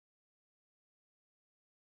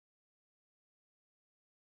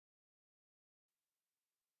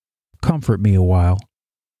comfort me a while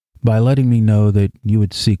by letting me know that you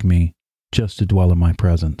would seek me just to dwell in my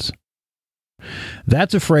presence.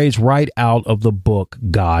 That's a phrase right out of the book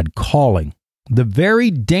God Calling, the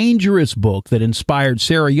very dangerous book that inspired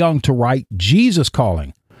Sarah Young to write Jesus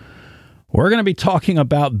Calling. We're going to be talking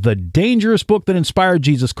about the dangerous book that inspired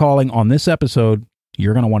Jesus Calling on this episode.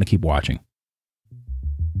 You're going to want to keep watching.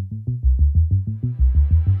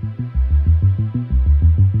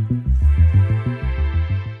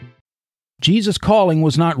 Jesus Calling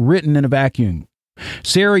was not written in a vacuum.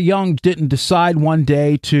 Sarah Young didn't decide one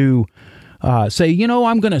day to say,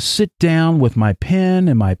 I'm going to sit down with my pen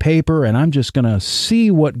and my paper and I'm just going to see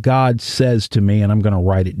what God says to me and I'm going to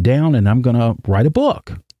write it down and I'm going to write a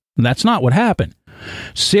book. And that's not what happened.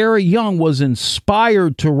 Sarah Young was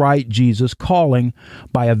inspired to write Jesus Calling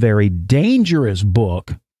by a very dangerous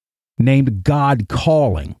book named God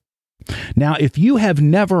Calling. Now, if you have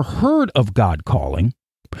never heard of God Calling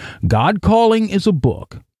is a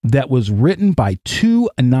book that was written by two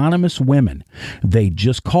anonymous women. They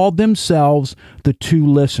just called themselves the Two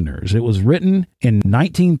Listeners. It was written in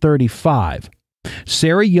 1935.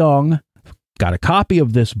 Sarah Young got a copy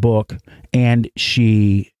of this book and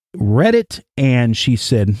she read it and she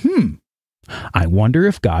said, I wonder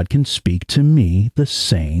if God can speak to me the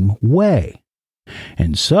same way.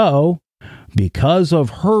 And so, because of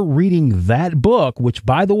her reading that book, which,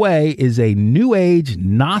 by the way, is a New Age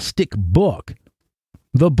Gnostic book,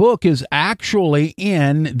 the book is actually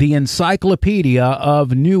in the Encyclopedia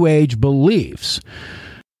of New Age Beliefs.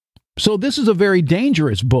 So this is a very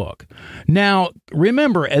dangerous book. Now,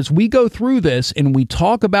 remember, as we go through this and we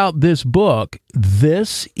talk about this book,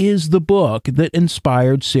 this is the book that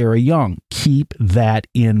inspired Sarah Young. Keep that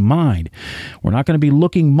in mind. We're not going to be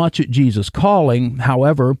looking much at Jesus Calling.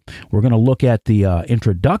 However, we're going to look at the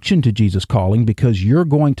introduction to Jesus Calling because you're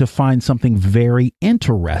going to find something very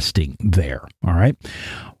interesting there. All right.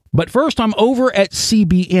 But first, I'm over at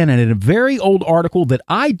CBN and in a very old article that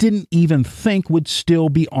I didn't even think would still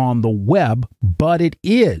be on the web, but it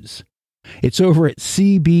is. It's over at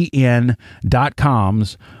cbn.com's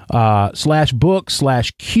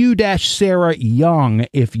 /book/Q-Sarah Young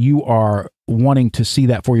if you are wanting to see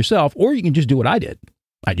that for yourself, or you can just do what I did.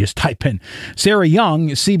 I just type in Sarah Young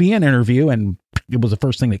CBN interview and it was the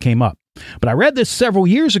first thing that came up. But I read this several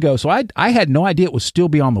years ago, so I had no idea it would still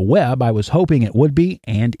be on the web. I was hoping it would be,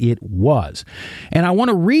 and it was. And I want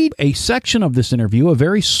to read a section of this interview, a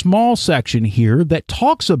very small section here, that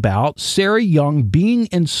talks about Sarah Young being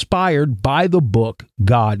inspired by the book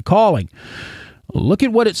God Calling. Look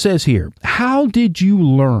at what it says here. How did you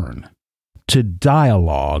learn to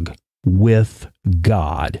dialogue with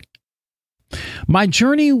God? My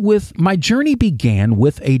journey began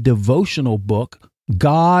with a devotional book,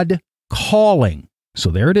 God Calling. So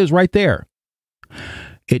there it is right there.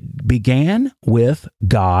 It began with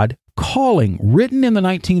God Calling, written in the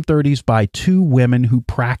 1930s by two women who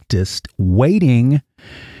practiced waiting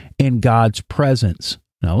in God's presence.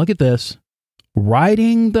 Now look at this.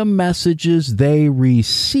 Writing the messages they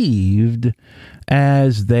received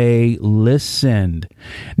as they listened.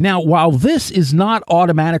 Now, while this is not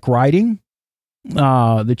automatic writing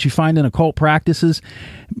that you find in occult practices,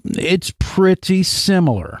 it's pretty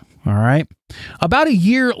similar. All right. About a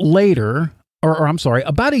year later,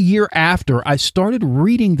 about a year after I started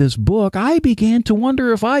reading this book, I began to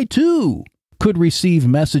wonder if I too could receive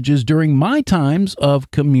messages during my times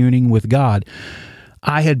of communing with God.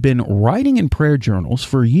 I had been writing in prayer journals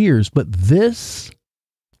for years, but this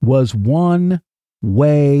was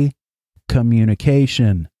one-way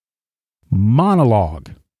communication.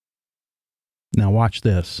 Monologue. Now watch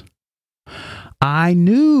this. I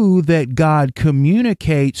knew that God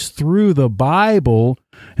communicates through the Bible,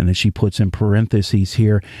 and then she puts in parentheses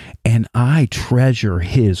here, and I treasure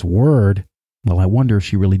his word. Well, I wonder if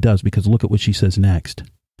she really does, because look at what she says next.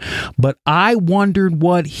 But I wondered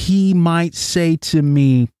what he might say to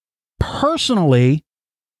me personally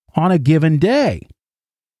on a given day.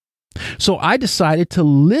 So I decided to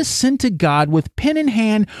listen to God with pen in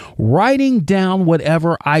hand, writing down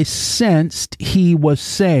whatever I sensed he was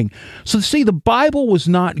saying. So see, the Bible was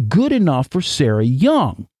not good enough for Sarah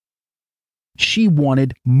Young. She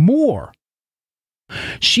wanted more.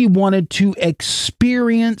 She wanted to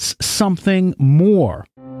experience something more.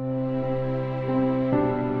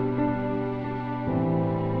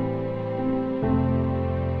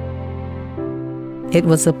 It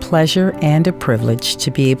was a pleasure and a privilege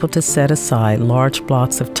to be able to set aside large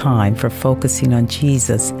blocks of time for focusing on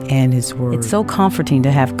Jesus and His Word. It's so comforting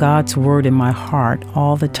to have God's Word in my heart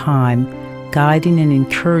all the time, guiding and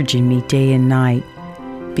encouraging me day and night.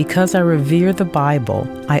 Because I revere the Bible,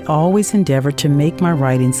 I always endeavor to make my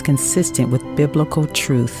writings consistent with biblical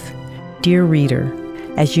truth. Dear reader,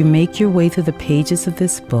 as you make your way through the pages of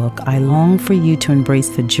this book, I long for you to embrace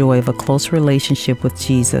the joy of a close relationship with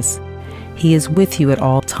Jesus. He is with you at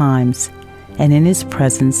all times, and in His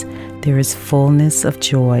presence there is fullness of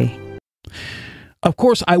joy. Of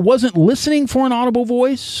course, I wasn't listening for an audible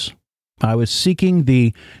voice. I was seeking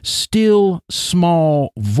the still,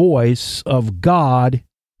 small voice of God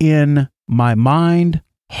in my mind,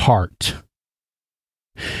 heart.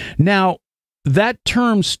 Now, that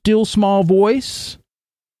term, still, small voice,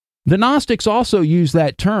 the Gnostics also use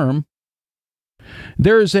that term.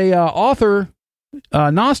 There's a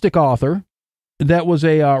Gnostic author, that was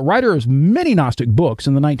a writer of many Gnostic books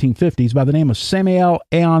in the 1950s by the name of Samael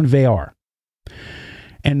Aun Weor.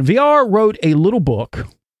 And Weor wrote a little book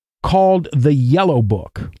called The Yellow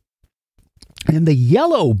Book. And the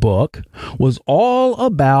Yellow Book was all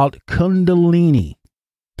about Kundalini.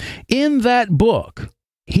 In that book,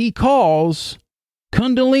 he calls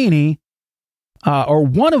Kundalini, or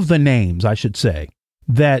one of the names, I should say,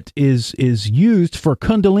 that is used for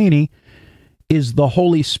Kundalini is the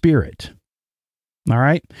Holy Spirit. All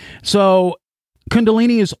right. So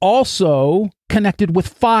Kundalini is also connected with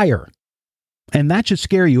fire. And that should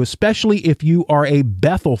scare you, especially if you are a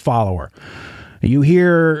Bethel follower. You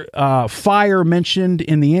hear fire mentioned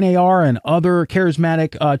in the NAR and other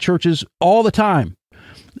charismatic churches all the time.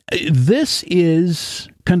 This is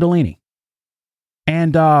Kundalini.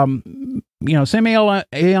 And, Samael Aun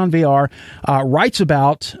Weor writes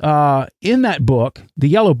about, in that book, the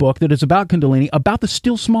Yellow Book, that is about Kundalini, about the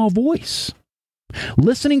still small voice.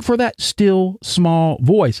 Listening for that still small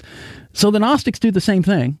voice. So the Gnostics do the same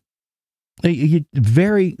thing.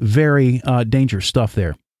 Very, very dangerous stuff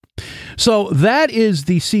there. So that is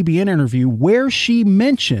the CBN interview where she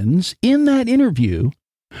mentions in that interview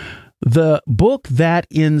the book that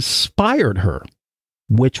inspired her,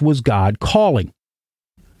 which was God Calling.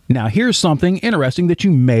 Now, here's something interesting that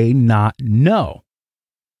you may not know.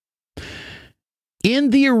 In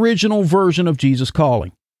the original version of Jesus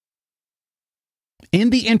Calling, in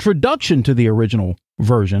the introduction to the original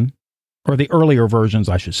version, or the earlier versions,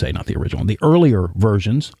 I should say, not the original, the earlier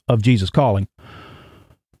versions of Jesus Calling,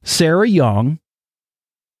 Sarah Young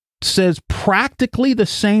says practically the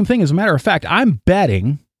same thing. As a matter of fact, I'm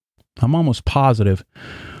almost positive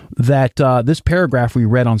that this paragraph we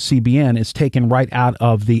read on CBN is taken right out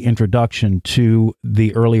of the introduction to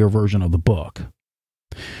the earlier version of the book.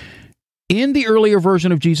 In the earlier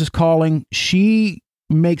version of Jesus Calling, she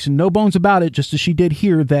makes no bones about it, just as she did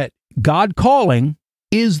here, that God Calling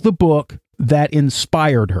is the book that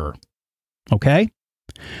inspired her. Okay?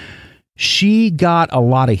 She got a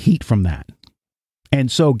lot of heat from that.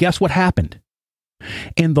 And so guess what happened?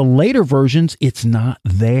 In the later versions, it's not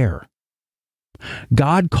there.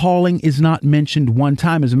 God Calling is not mentioned one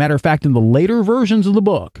time. As a matter of fact, in the later versions of the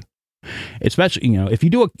book, especially,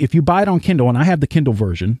 if you buy it on Kindle, and I have the Kindle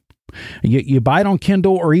version, you buy it on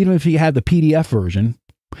Kindle, or even if you have the PDF version,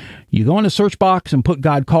 you go in the search box and put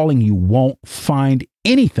God Calling, you won't find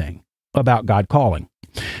anything about God Calling,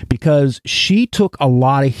 because she took a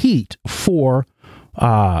lot of heat for,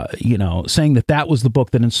 saying that was the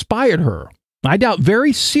book that inspired her. I doubt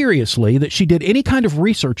very seriously that she did any kind of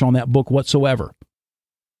research on that book whatsoever.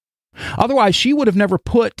 Otherwise, she would have never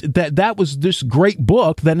put that was this great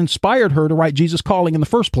book that inspired her to write Jesus Calling in the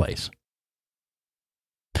first place.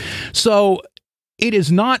 So it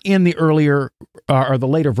is not in the earlier or the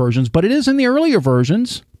later versions, but it is in the earlier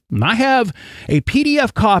versions. And I have a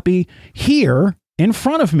PDF copy here in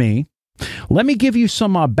front of me. Let me give you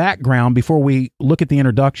some background before we look at the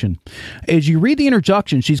introduction. As you read the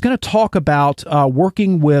introduction, she's going to talk about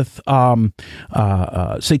working with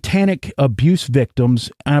satanic abuse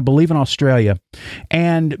victims, I believe in Australia.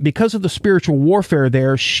 And because of the spiritual warfare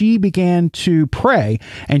there, she began to pray.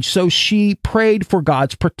 And so she prayed for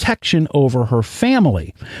God's protection over her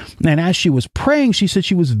family. And as she was praying, she said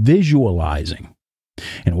she was visualizing.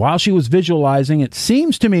 And while she was visualizing, it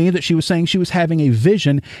seems to me that she was saying she was having a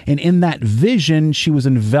vision, and in that vision, she was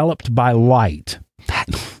enveloped by light.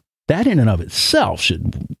 That in and of itself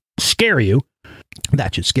should scare you.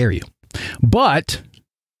 That should scare you. But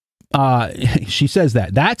she says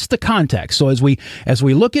that's the context. So as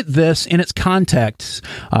we look at this in its context,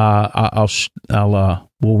 we'll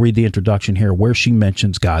read the introduction here where she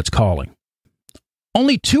mentions God's calling.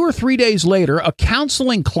 Only 2 or 3 days later, a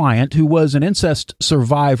counseling client who was an incest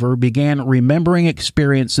survivor began remembering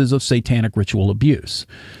experiences of satanic ritual abuse.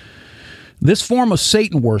 This form of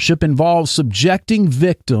Satan worship involves subjecting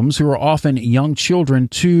victims, who are often young children,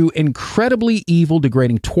 to incredibly evil,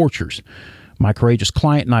 degrading tortures. My courageous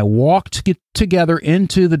client and I walked together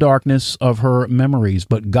into the darkness of her memories,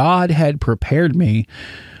 but God had prepared me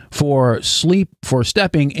for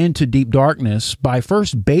stepping into deep darkness by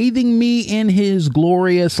first bathing me in his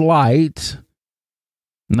glorious light.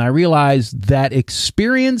 And I realized that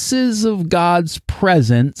experiences of God's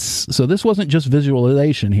presence, so this wasn't just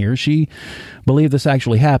visualization here, she believed this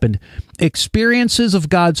actually happened. Experiences of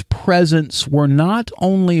God's presence were not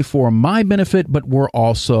only for my benefit, but were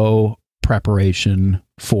also preparation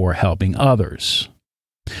for helping others.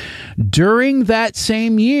 During that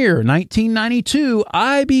same year, 1992,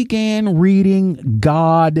 I began reading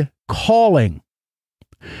God Calling,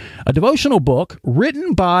 a devotional book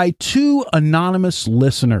written by two anonymous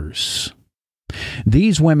listeners.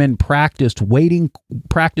 These women practiced waiting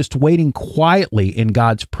quietly in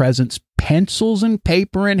God's presence, pencils and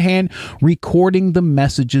paper in hand, recording the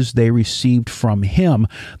messages they received from Him.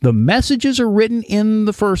 The messages are written in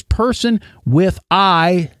the first person, with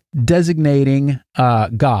I designating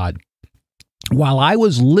God. While I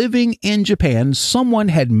was living in Japan, someone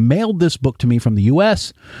had mailed this book to me from the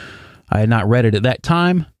U.S. I had not read it at that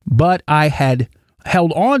time, but I had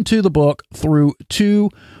held on to the book through 2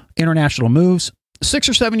 international moves. 6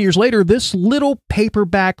 or 7 years later, this little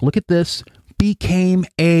paperback, look at this, became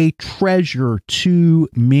a treasure to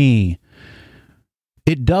me.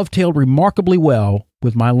 It dovetailed remarkably well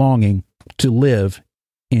with my longing to live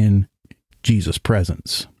in Jesus'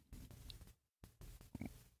 presence.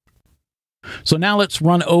 So now let's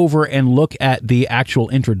run over and look at the actual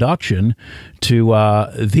introduction to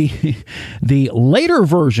the later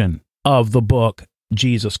version of the book,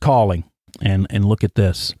 Jesus Calling, and look at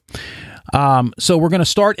this. So we're going to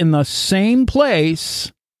start in the same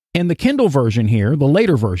place in the Kindle version here, the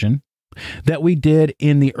later version, that we did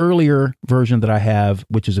in the earlier version that I have,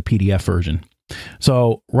 which is a PDF version.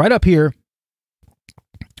 So right up here,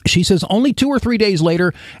 she says, only 2 or 3 days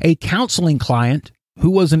later, a counseling client who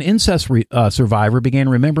was an incest survivor began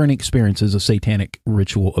remembering experiences of satanic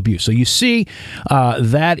ritual abuse. So you see,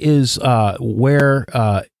 that is where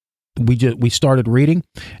we started reading.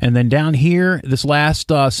 And then down here, this last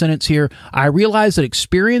sentence here, I realized that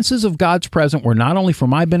experiences of God's presence were not only for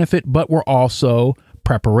my benefit, but were also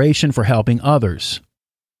preparation for helping others.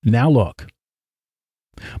 Now look,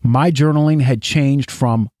 my journaling had changed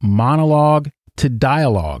from monologue to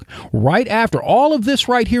dialogue. Right after all of this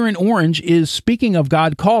right here in orange is speaking of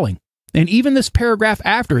God calling. And even this paragraph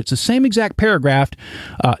after, it's the same exact paragraph.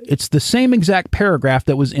 It's the same exact paragraph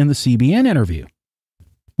that was in the CBN interview.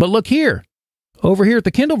 But look here, over here at the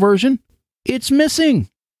Kindle version, it's missing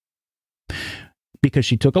because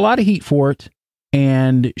she took a lot of heat for it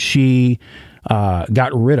and she got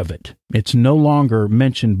rid of it. It's no longer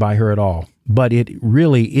mentioned by her at all. But it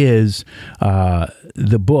really is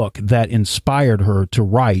the book that inspired her to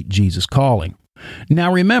write Jesus Calling.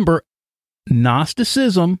 Now remember,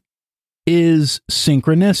 Gnosticism is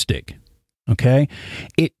synchronistic, okay?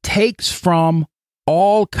 It takes from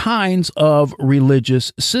all kinds of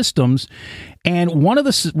religious systems, and one of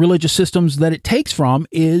the religious systems that it takes from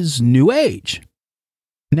is New Age.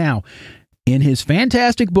 Now, in his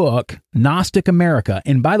fantastic book, Gnostic America,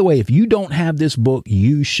 and by the way, if you don't have this book,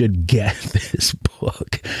 you should get this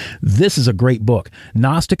book. This is a great book.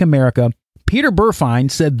 Gnostic America, Peter Burfine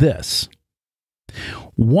said this: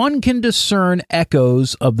 one can discern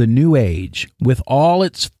echoes of the New Age with all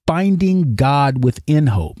its finding God within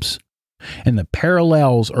hopes, and the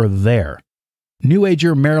parallels are there. New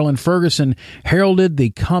Ager Marilyn Ferguson heralded the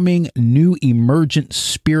coming new emergent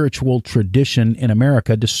spiritual tradition in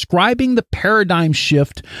America, describing the paradigm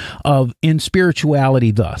shift in spirituality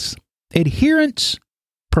thus: adherents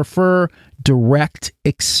prefer direct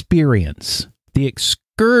experience, the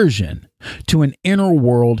excursion to an inner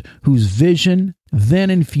world whose vision then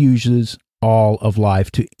infuses all of life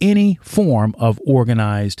to any form of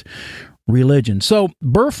organized religion. So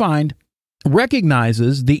Burfine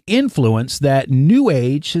recognizes the influence that New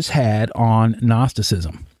Age has had on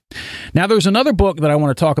Gnosticism. Now, there's another book that I want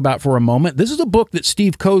to talk about for a moment. This is a book that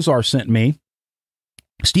Steve Kozar sent me.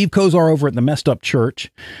 Steve Kozar over at the Messed Up Church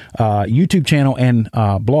YouTube channel and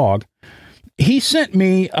blog. He sent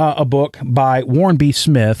me a book by Warren B.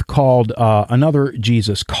 Smith called Another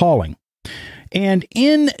Jesus Calling. And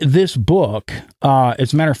in this book,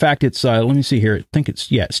 as a matter of fact, it's, let me see here. I think it's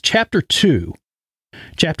chapter 2.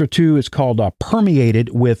 Chapter 2 is called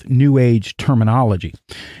Permeated with New Age Terminology.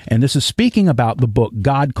 And this is speaking about the book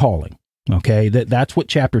God Calling. Okay, that's what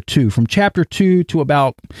chapter 2, from chapter 2 to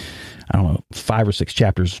about, 5 or 6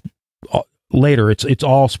 chapters later, it's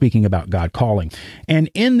all speaking about God Calling. And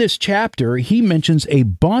in this chapter, he mentions a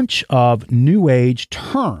bunch of New Age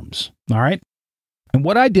terms. All right. And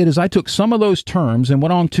what I did is I took some of those terms and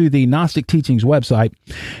went on to the Gnostic Teachings website,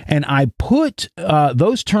 and I put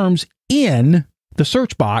those terms in the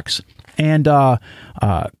search box and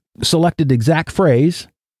selected exact phrase,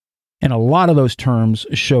 and a lot of those terms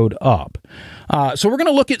showed up. So we're going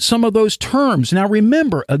to look at some of those terms. Now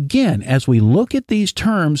remember, again, as we look at these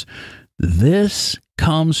terms, this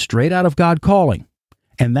comes straight out of God Calling.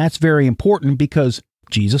 And that's very important because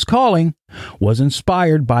Jesus Calling was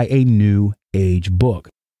inspired by a New Age book.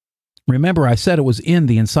 Remember, I said it was in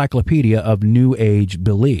the Encyclopedia of New Age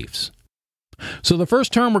Beliefs. So the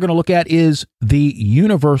first term we're going to look at is the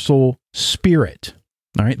universal spirit.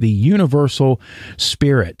 All right, the universal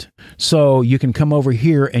spirit. So you can come over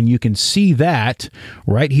here and you can see that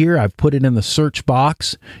right here. I've put it in the search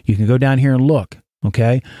box. You can go down here and look.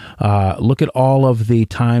 Okay, look at all of the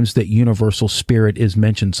times that universal spirit is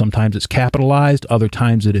mentioned. Sometimes it's capitalized, other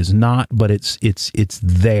times it is not, but it's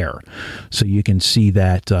there. So you can see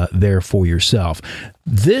that there for yourself.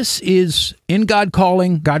 This is in God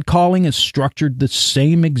Calling. God Calling is structured the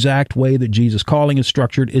same exact way that Jesus Calling is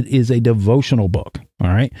structured. It is a devotional book. All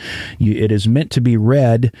right, it is meant to be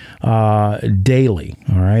read daily.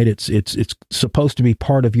 All right, it's supposed to be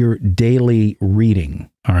part of your daily reading.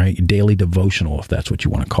 All right, daily devotional, if that's what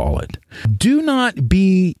you want to call it. Do not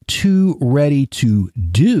be too ready to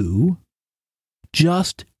do,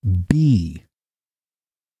 just be.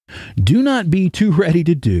 Do not be too ready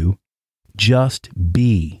to do, just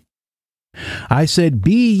be. I said,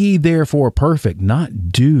 be ye therefore perfect,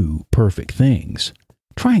 not do perfect things.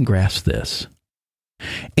 Try and grasp this.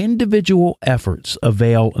 Individual efforts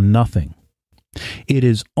avail nothing. It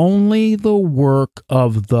is only the work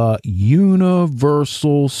of the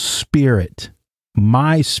universal spirit,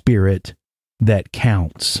 my spirit, that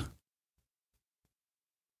counts.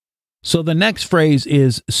 So the next phrase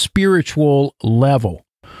is spiritual level.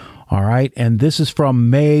 All right. And this is from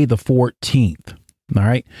May the 14th. All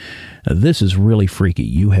right. Now, this is really freaky.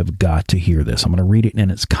 You have got to hear this. I'm going to read it in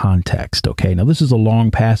its context. Okay. Now, this is a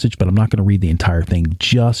long passage, but I'm not going to read the entire thing,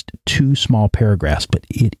 just 2 small paragraphs. But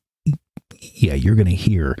you're going to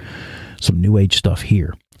hear some New Age stuff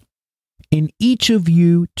here. In each of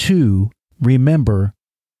you, too, remember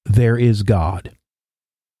there is God.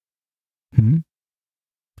 In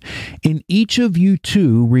each of you,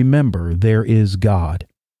 too, remember there is God.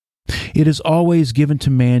 It is always given to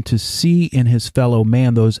man to see in his fellow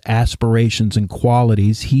man those aspirations and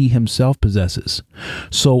qualities he himself possesses.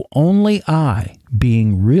 So only I,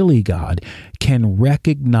 being really God, can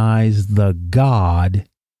recognize the God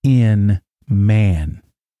in man.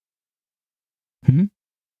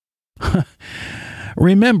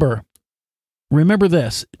 Remember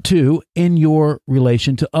this, too, in your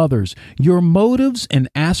relation to others. Your motives and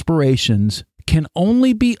aspirations can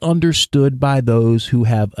only be understood by those who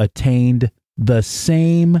have attained the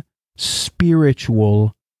same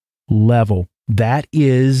spiritual level. That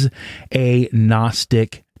is a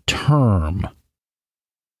Gnostic term.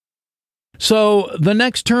 So the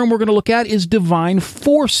next term we're going to look at is divine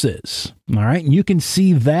forces. All right, and you can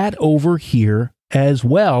see that over here as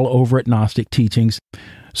well over at Gnostic Teachings.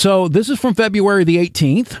 So this is from February the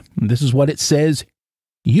 18th. This is what it says.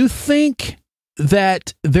 You think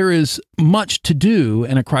that there is much to do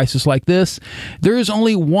in a crisis like this. There is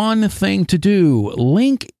only one thing to do.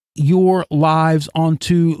 Link your lives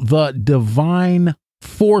onto the divine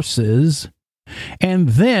forces, and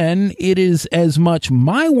then it is as much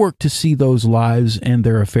my work to see those lives and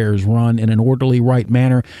their affairs run in an orderly, right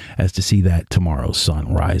manner as to see that tomorrow's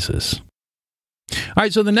sun rises. All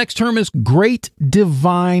right, so the next term is great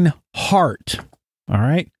divine heart. All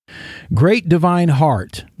right, great divine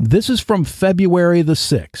heart. This is from February the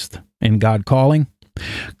 6th in God Calling.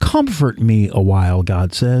 Comfort me a while,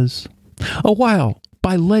 God says, a while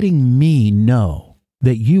by letting me know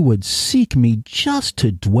that you would seek me just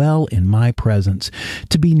to dwell in my presence,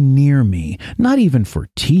 to be near me, not even for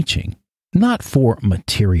teaching, not for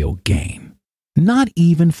material gain, not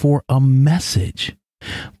even for a message,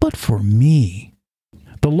 but for me.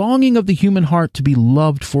 The longing of the human heart to be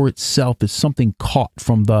loved for itself is something caught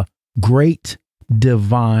from the great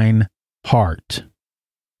divine heart.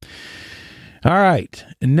 All right,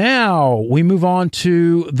 now we move on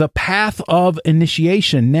to the path of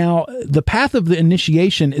initiation. Now, the path of the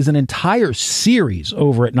initiation is an entire series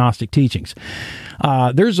over at Gnostic Teachings.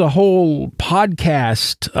 There's a whole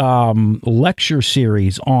podcast lecture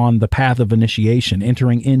series on the path of initiation,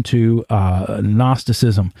 entering into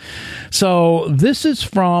Gnosticism. So this is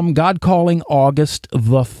from God Calling August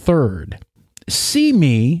the 3rd. See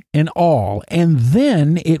me in all, and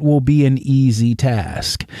then it will be an easy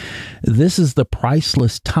task. This is the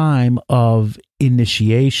priceless time of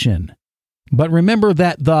initiation. But remember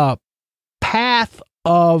that the path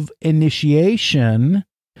of initiation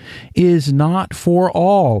is not for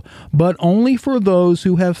all, but only for those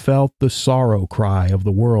who have felt the sorrow cry of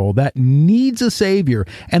the world that needs a Savior,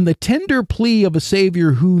 and the tender plea of a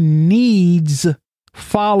Savior who needs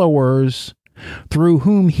followers through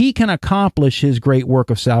whom he can accomplish his great work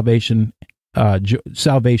of salvation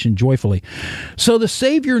joyfully. So the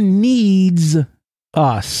Savior needs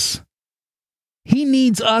us. He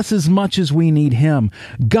needs us as much as we need him.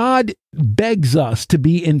 God begs us to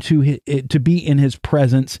be in his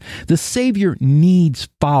presence. The Savior needs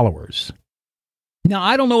followers. Now,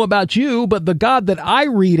 I don't know about you, but the God that I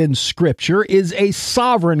read in Scripture is a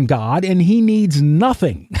sovereign God, and he needs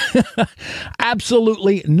nothing,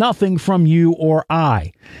 absolutely nothing from you or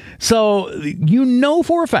I. So you know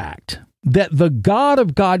for a fact that the God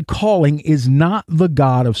of God calling is not the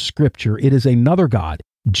God of Scripture. It is another God.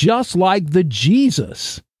 Just like the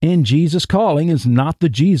Jesus in Jesus Calling is not the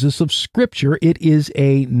Jesus of Scripture, it is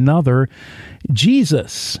another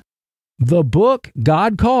Jesus. The book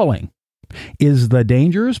God Calling is the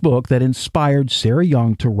dangerous book that inspired Sarah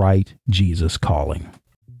Young to write Jesus Calling.